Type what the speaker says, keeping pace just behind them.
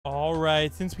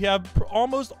right, since we have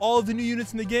almost all of the new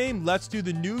units in the game, let's do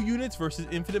the new units versus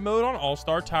infinite mode on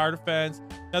All-Star Tower Defense.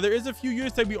 Now, there is a few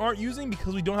units that we aren't using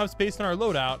because we don't have space on our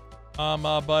loadout.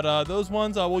 But those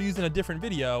ones we'll use in a different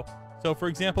video. So, for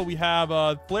example, we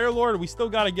have Flare Lord. We still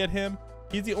got to get him.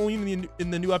 He's the only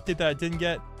in the new update that I didn't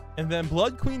get. And then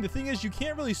Blood Queen, the thing is, you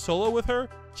can't really solo with her.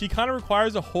 She kind of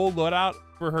requires a whole loadout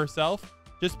for herself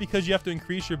just because you have to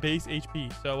increase your base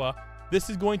HP. So, this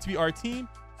is going to be our team.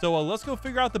 So let's go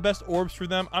figure out the best orbs for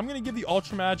them. I'm going to give the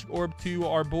Ultra Magic Orb to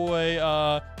our boy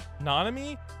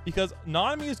Nanami, because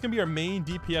Nanami is going to be our main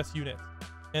DPS unit.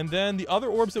 And then the other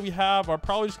orbs that we have are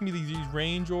probably just going to be these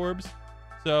range orbs.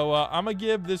 So I'm going to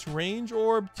give this range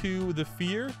orb to the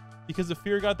Fear, because the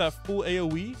Fear got that full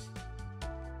AoE.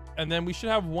 And then we should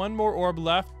have one more orb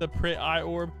left, the Prey Eye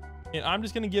Orb. And I'm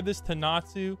just going to give this to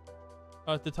Natsu,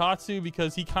 to Tatsu,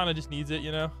 because he kind of just needs it,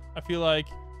 you know. I feel like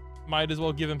might as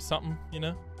well give him something, you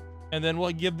know. And then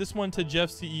we'll give this one to Jeff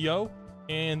CEO.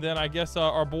 And then I guess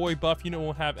our boy Buff unit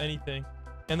won't have anything.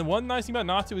 And the one nice thing about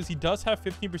Natsu is he does have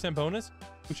 15% bonus,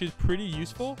 which is pretty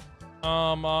useful.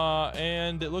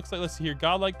 And it looks like, let's see here,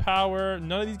 godlike power.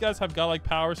 None of these guys have godlike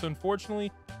power, so unfortunately,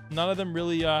 none of them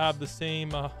really have the same.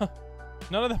 None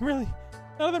of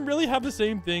them really have the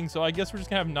same thing. So I guess we're just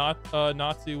gonna have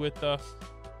Natsu with the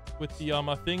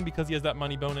thing, because he has that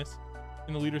money bonus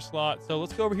in the leader slot. So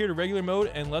let's go over here to regular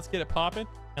mode and let's get it popping.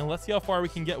 And let's see how far we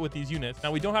can get with these units. Now,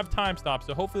 we don't have time stop,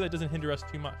 so hopefully that doesn't hinder us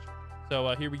too much.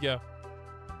 So here we go.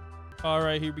 All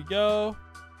right, here we go.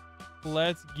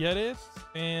 Let's get it.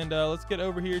 And let's get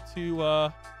over here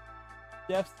to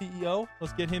Jeff CEO.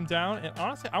 Let's get him down. And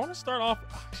honestly, I want to start off.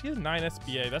 She has 9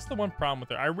 SPA. That's the one problem with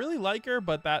her. I really like her,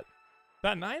 but that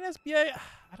 9 SPA,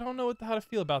 I don't know how to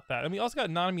feel about that. And we also got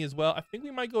Nanami as well. I think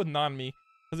we might go with Nanami,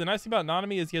 because the nice thing about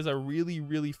Nanami is he has a really,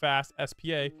 really fast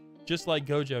SPA, just like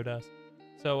Gojo does.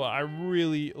 So I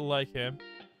really like him.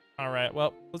 All right,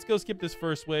 well, let's go skip this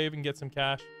first wave and get some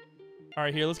cash. All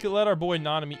right, here, let's let our boy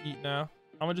Nanami eat now.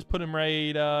 I'm gonna just put him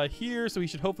right here, so he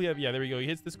should hopefully have, yeah, there we go. He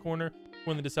hits this corner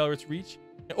when the decelerates reach.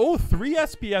 Oh, 3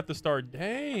 SP at the start.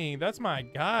 Dang, that's my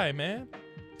guy, man.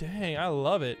 Dang, I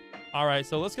love it. All right,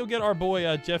 so let's go get our boy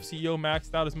Jeff CEO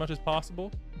maxed out as much as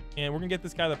possible. And we're gonna get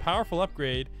this guy the powerful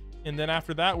upgrade. And then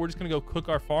after that, we're just gonna go cook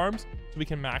our farms so we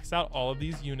can max out all of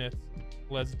these units.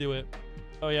 Let's do it.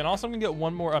 Oh yeah, and also I'm gonna get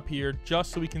one more up here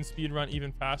just so we can speed run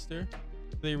even faster.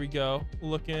 There we go.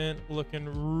 Looking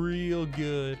real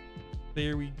good.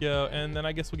 There we go. And then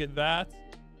I guess we'll get that,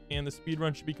 and the speed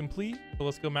run should be complete. So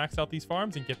let's go max out these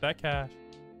farms and get that cash.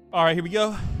 All right, here we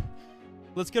go.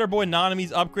 Let's get our boy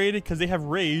Nanami's upgraded, because they have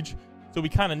rage, so we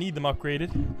kind of need them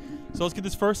upgraded. So let's get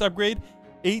this first upgrade,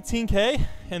 18k,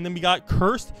 and then we got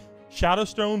Cursed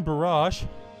Shadowstone Barrage.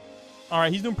 All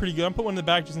right, he's doing pretty good. I'm putting one in the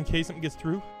back just in case something gets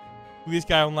through. This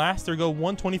guy on last. There we go.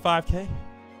 125k,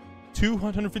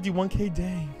 251k.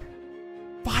 Dang,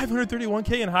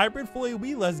 531k in hybrid full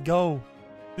AoE. Let's go.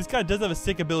 This guy does have a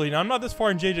sick ability. Now, I'm not this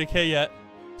far in JJK yet,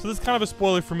 so this is kind of a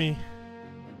spoiler for me.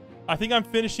 I think I'm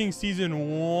finishing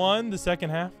season 1, the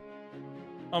second half.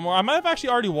 I might have actually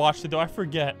already watched it, though. I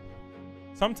forget.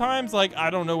 Sometimes, like, I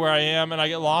don't know where I am, and I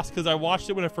get lost because I watched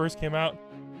it when it first came out.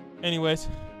 Anyways,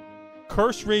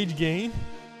 Curse Rage gain.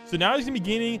 So now he's gonna be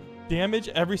gaining damage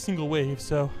every single wave.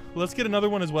 So let's get another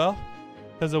one as well,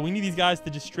 because we need these guys to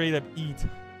just straight up eat.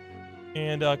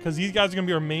 And because these guys are gonna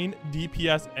be our main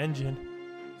DPS engine.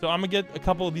 So I'm gonna get a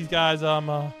couple of these guys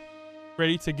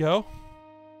ready to go.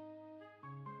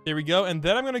 There we go. And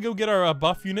then I'm gonna go get our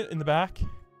buff unit in the back,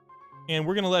 and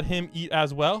we're gonna let him eat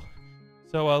as well.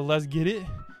 So let's get it.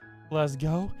 Let's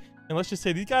go. And let's just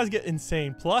say these guys get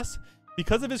insane. Plus,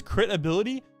 because of his crit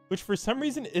ability, which for some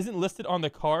reason isn't listed on the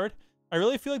card, I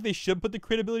really feel like they should put the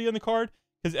crit ability on the card,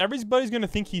 because everybody's going to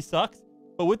think he sucks.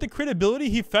 But with the crit ability,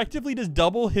 he effectively does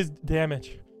double his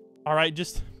damage. All right,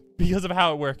 just because of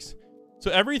how it works.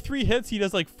 So every 3 hits, he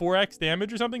does like 4x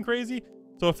damage or something crazy.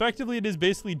 So effectively, it is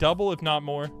basically double, if not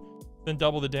more, than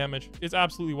double the damage. It's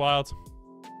absolutely wild.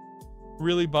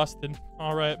 Really busted.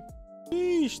 All right.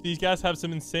 Sheesh, these guys have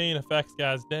some insane effects,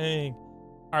 guys. Dang.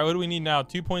 All right, what do we need now?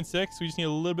 2.6. We just need a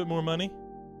little bit more money.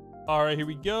 All right, here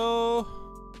we go.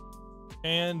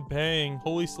 And bang.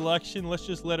 Holy selection. Let's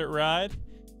just let it ride.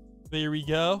 There we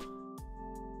go.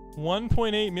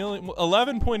 1.8 million.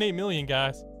 11.8 million,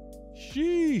 guys.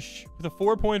 Sheesh. With a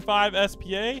 4.5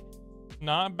 SPA.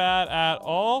 Not bad at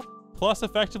all. Plus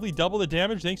effectively double the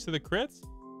damage thanks to the crits.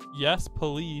 Yes,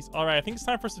 please. All right, I think it's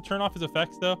time for us to turn off his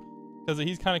effects, though, because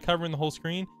he's kind of covering the whole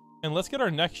screen. And let's get our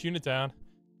next unit down.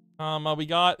 We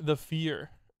got the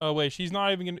Fear. Oh wait, he's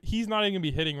not even gonna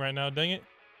be hitting right now. Dang it.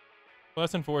 Well,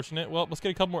 that's unfortunate. Well, let's get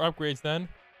a couple more upgrades then.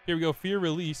 Here we go. Fear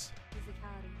release.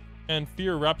 and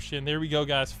Fear Eruption. There we go,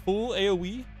 guys. Full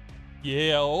AoE.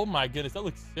 Yeah, oh my goodness, that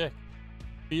looks sick.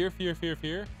 Fear.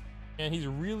 And he's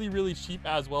really, really cheap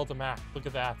as well to max. Look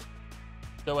at that.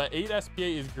 So at 8 SPA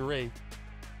is great.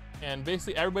 And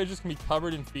basically everybody's just gonna be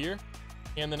covered in fear.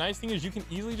 And the nice thing is you can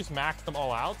easily just max them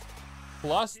all out.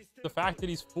 Plus the fact that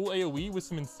he's full AoE with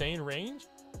some insane range.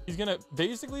 He's gonna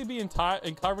basically be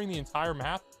covering the entire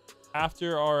map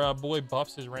after our boy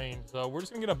buffs his range. So we're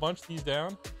just gonna get a bunch of these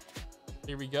down.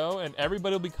 Here we go. And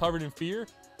everybody will be covered in fear,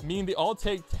 meaning they all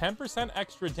take 10%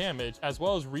 extra damage, as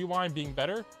well as rewind being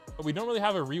better. But we don't really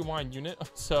have a rewind unit,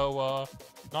 so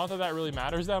not that that really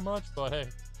matters that much, but hey,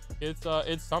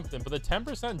 it's something. But the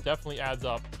 10% definitely adds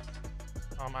up.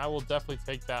 I will definitely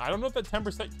take that. I don't know if that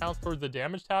 10% counts towards the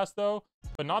damage task though,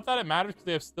 but not that it matters because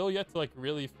they have still yet to like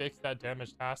really fix that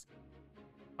damage task.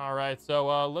 All right,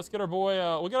 so let's get our boy,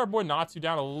 we'll get our boy Natsu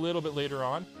down a little bit later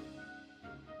on,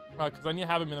 because I need to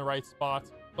have him in the right spot.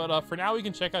 But for now, we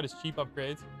can check out his cheap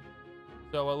upgrades.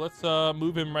 So let's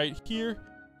move him right here,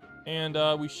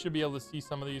 and we should be able to see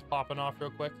some of these popping off real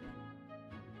quick.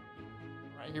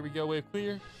 All right, here we go, wave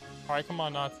clear. All right, come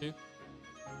on, Natsu.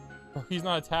 Oh, he's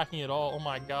not attacking at all. Oh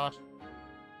my gosh.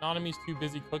 Nanami's too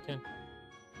busy cooking.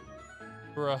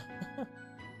 Bruh.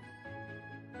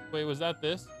 Wait, was that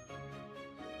this?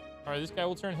 All right, this guy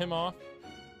will turn him off.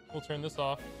 We'll turn this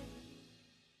off.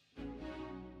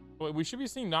 Wait, we should be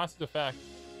seeing Natsu's effect.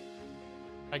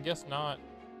 I guess not.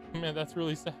 Man, that's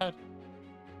really sad.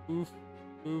 Oof.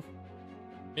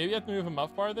 Maybe I have to move him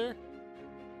up farther?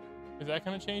 Is that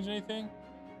gonna change anything?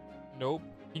 Nope.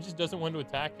 He just doesn't want to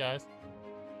attack, guys.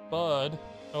 Bud.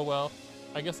 Oh well.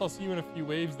 I guess I'll see you in a few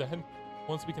waves then.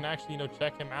 Once we can actually,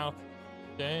 check him out.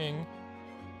 Dang.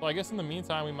 Well, I guess in the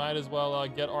meantime, we might as well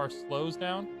get our slows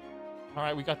down. All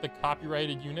right, we got the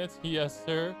copyrighted units. Yes,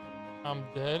 sir. I'm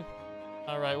dead.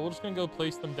 All right, we're just gonna go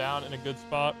place them down in a good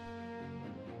spot.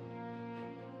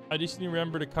 I just need to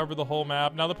remember to cover the whole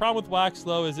map. Now, the problem with wax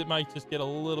slow is it might just get a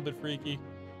little bit freaky.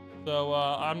 So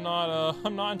I'm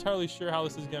not entirely sure how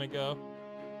this is gonna go.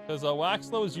 Because wax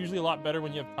slow is usually a lot better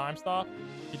when you have time stop.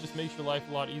 It just makes your life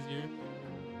a lot easier.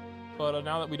 But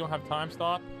now that we don't have time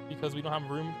stop, because we don't have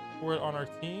room for it on our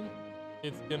team,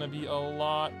 it's gonna be a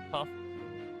lot tough.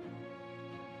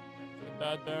 Get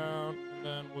that down, and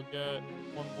then we'll get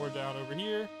one more down over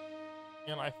here.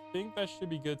 And I think that should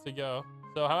be good to go.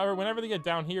 So, however, whenever they get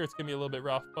down here, it's gonna be a little bit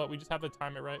rough, but we just have to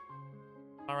time it right.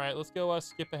 All right, let's go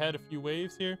skip ahead a few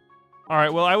waves here. All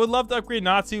right, well, I would love to upgrade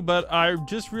Natsu, but I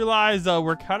just realized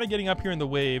we're kind of getting up here in the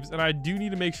waves, and I do need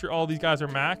to make sure all these guys are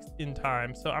maxed in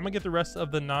time. So I'm gonna get the rest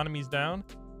of the Nanamis down,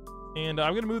 and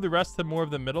I'm gonna move the rest to more of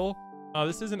the middle.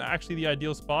 This isn't actually the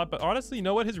ideal spot, but honestly, you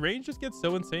know what? His range just gets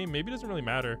so insane. Maybe it doesn't really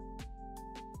matter.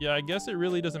 Yeah, I guess it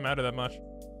really doesn't matter that much.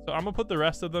 So I'm gonna put the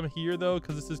rest of them here though,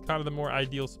 because this is kind of the more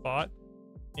ideal spot.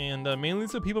 And mainly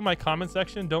so people in my comment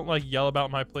section don't like yell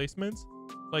about my placements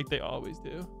like they always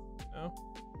do,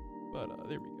 But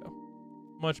there we go.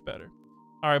 Much better.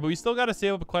 All right, but we still got to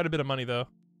save up quite a bit of money though.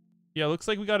 Yeah, looks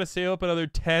like we got to save up another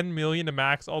 10 million to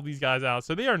max all these guys out.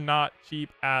 So they are not cheap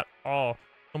at all.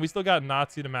 And we still got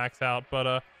Natsu to max out,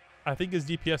 but I think his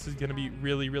DPS is going to be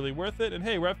really, really worth it. And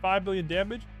hey, we're at 5 billion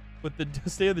damage with the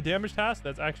state of the damage task.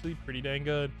 That's actually pretty dang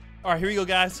good. All right, here we go,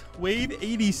 guys. Wave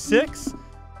 86.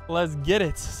 Let's get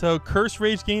it. So curse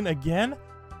rage gain again.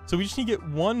 So we just need to get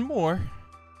one more.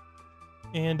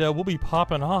 And we'll be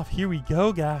popping off. Here we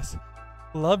go, guys.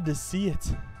 Love to see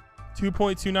it.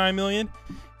 2.29 million.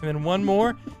 And then one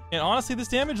more. And honestly, this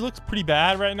damage looks pretty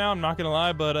bad right now. I'm not going to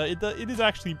lie. But it is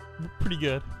actually pretty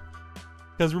good.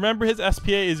 Because remember, his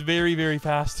SPA is very, very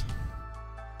fast.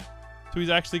 So he's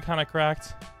actually kind of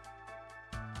cracked.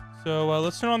 So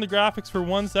let's turn on the graphics for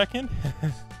 1 second.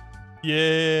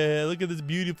 Yeah, look at this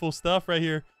beautiful stuff right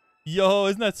here. Yo,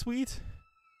 isn't that sweet?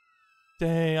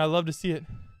 Dang, I love to see it.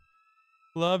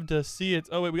 Love to see it.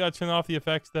 Oh, wait, we got to turn off the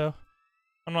effects, though.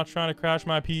 I'm not trying to crash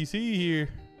my PC here.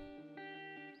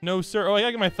 No, sir. Oh, I got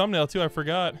to get my thumbnail, too. I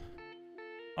forgot.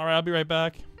 All right, I'll be right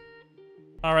back.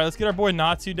 All right, let's get our boy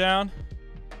Natsu down.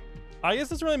 I guess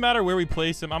it doesn't really matter where we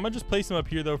place him. I'm going to just place him up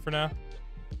here, though, for now.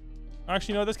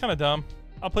 Actually, no, that's kind of dumb.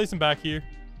 I'll place him back here.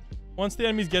 Once the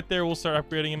enemies get there, we'll start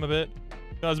upgrading him a bit.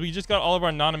 Because we just got all of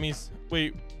our Nanamis.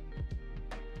 Wait,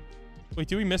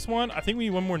 did we miss one? I think we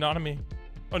need one more Nanami.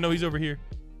 Oh, no, he's over here.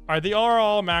 All right, they are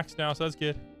all maxed now, so that's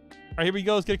good. All right, here we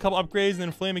go. Let's get a couple upgrades and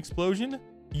then Flame Explosion.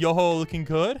 Yo, looking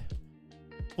good.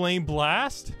 Flame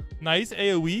Blast. Nice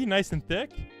AoE, nice and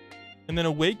thick. And then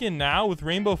Awaken now with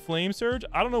Rainbow Flame Surge.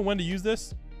 I don't know when to use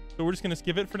this, so we're just going to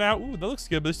skip it for now. Ooh, that looks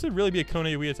good, but this should really be a cone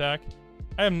AoE attack.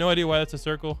 I have no idea why that's a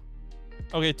circle.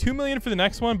 Okay, 2 million for the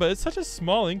next one, but it's such a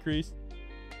small increase.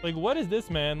 Like, what is this,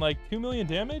 man? Like, 2 million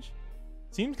damage?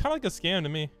 Seems kind of like a scam to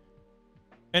me.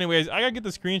 Anyways, I gotta get the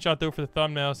screenshot, though, for the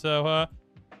thumbnail. So,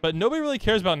 but nobody really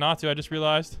cares about Natsu, I just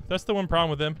realized. That's the one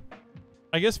problem with him.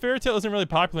 I guess Fairy Tail isn't really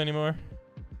popular anymore.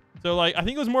 So, like, I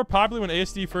think it was more popular when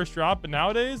Astd first dropped, but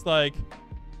nowadays, like,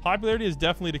 popularity has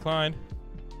definitely declined.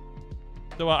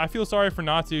 So, I feel sorry for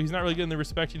Natsu. He's not really getting the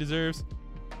respect he deserves.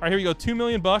 All right, here we go. 2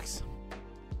 million bucks.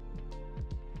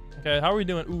 Okay, how are we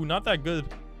doing? Ooh, not that good.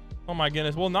 Oh my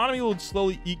goodness. Well, Nanami will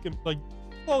slowly eke him, like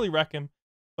slowly wreck him.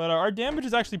 But our damage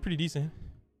is actually pretty decent.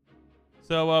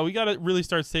 So we gotta really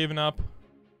start saving up.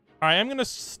 All right, I'm gonna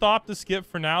stop the skip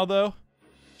for now though,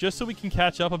 just so we can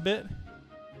catch up a bit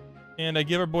and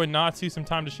give our boy Natsu some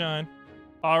time to shine.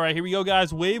 All right, here we go,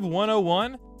 guys. Wave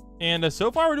 101, and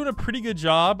so far we're doing a pretty good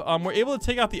job. We're able to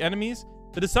take out the enemies.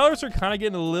 The Decellers are kind of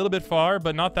getting a little bit far,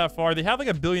 but not that far. They have like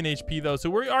 1 billion HP though, so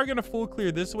we are gonna full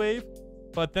clear this wave.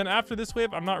 But then after this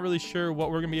wave, I'm not really sure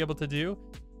what we're gonna be able to do.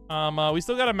 We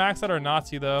still gotta max out our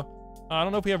Natsu though. I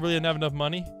don't know if we have really enough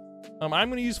money. I'm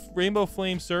gonna use Rainbow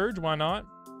Flame Surge. Why not?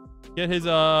 Get his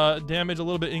damage a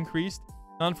little bit increased.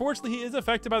 Now, unfortunately, he is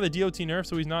affected by the DOT nerf,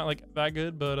 so he's not like that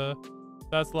good. But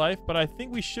that's life. But I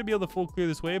think we should be able to full clear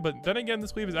this wave. But then again,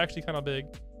 this wave is actually kind of big.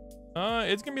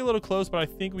 It's gonna be a little close, but I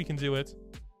think we can do it.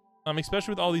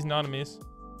 Especially with all these Nanamis.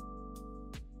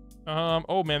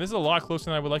 Oh man, this is a lot closer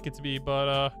than I would like it to be,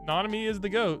 but Nanami is the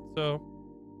GOAT, so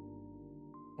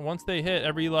once they hit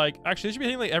every actually they should be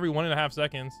hitting like every 1.5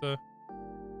 seconds, so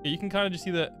yeah, you can kind of just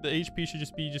see that the HP should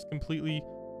just be completely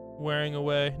wearing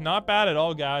away. Not bad at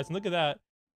all, guys. And look at that,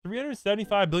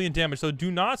 375 billion damage. So do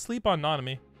not sleep on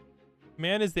Nanami.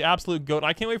 Man is the absolute GOAT.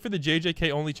 I can't wait for the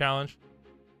JJK only challenge.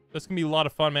 That's gonna be a lot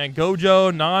of fun, man.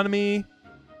 Gojo, Nanami,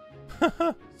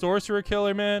 Sorcerer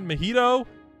Killer, man, Mojito,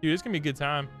 dude, it's gonna be a good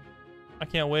time. I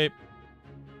can't wait.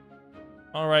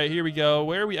 All right, here we go.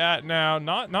 Where are we at now?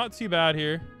 Not too bad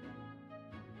here.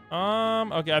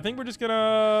 Okay, I think we're just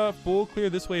gonna full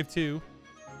clear this wave too.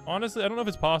 Honestly, I don't know if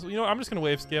it's possible. You know what? I'm just gonna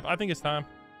wave skip. I think it's time.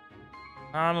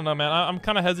 I don't know, man. I'm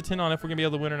kind of hesitant on if we're gonna be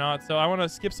able to win or not. So I want to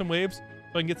skip some waves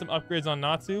so I can get some upgrades on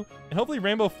Natsu. And hopefully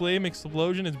Rainbow Flame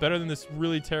Explosion is better than this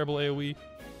really terrible AoE.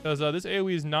 Because this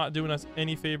AoE is not doing us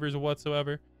any favors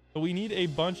whatsoever. But we need a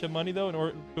bunch of money though in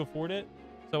order to afford it.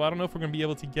 So I don't know if we're going to be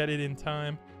able to get it in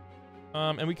time.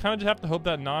 And we kind of just have to hope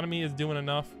that Nanami is doing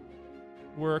enough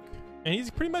work. And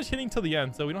he's pretty much hitting till the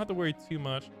end, so we don't have to worry too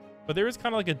much. But there is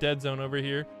kind of like a dead zone over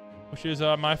here, which is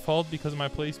my fault because of my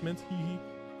placement.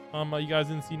 You guys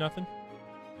didn't see nothing.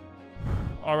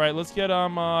 All right, let's get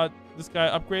this guy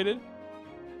upgraded.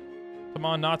 Come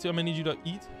on, Natsu, I'm going to need you to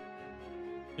eat.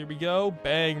 Here we go.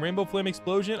 Bang. Rainbow Flame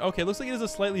Explosion. Okay, looks like it is a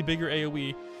slightly bigger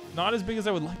AoE. Not as big as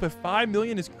I would like, but 5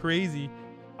 million is crazy.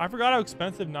 I forgot how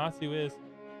expensive Natsu is.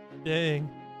 Dang.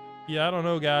 Yeah, I don't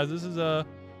know, guys. This is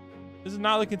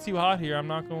not looking too hot here. I'm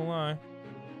not gonna lie.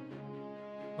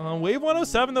 Wave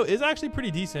 107 though is actually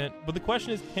pretty decent, but the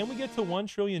question is, can we get to 1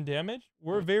 trillion damage?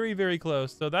 We're very, very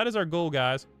close. So that is our goal,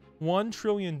 guys. 1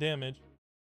 trillion damage.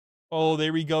 Oh,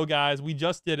 there we go, guys. We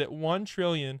just did it. 1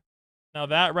 trillion. Now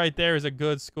that right there is a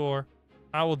good score.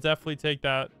 I will definitely take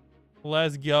that.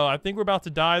 Let's go. I think we're about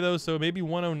to die though, so maybe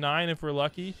 109 if we're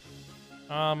lucky.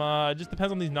 It just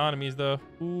depends on these Nanamis though.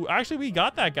 Ooh, actually we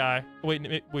got that guy. Oh,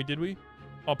 wait, did we?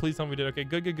 Oh, please tell me we did. Okay,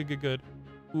 good.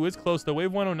 Ooh, it's close though.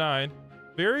 Wave 109.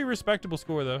 Very respectable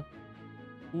score though.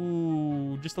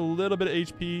 Ooh, just a little bit of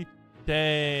HP.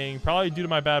 Dang, probably due to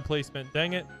my bad placement.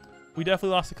 Dang it. We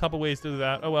definitely lost a couple ways to do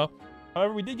that. Oh well.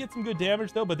 However, we did get some good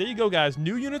damage though, but there you go, guys.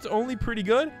 New units only, pretty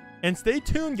good. And stay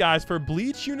tuned, guys, for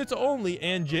Bleach units only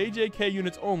and JJK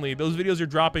units only. Those videos are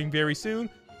dropping very soon.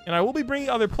 And I will be bringing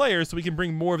other players so we can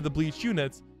bring more of the Bleach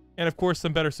units. And, of course,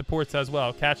 some better supports as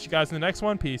well. Catch you guys in the next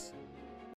one. Peace.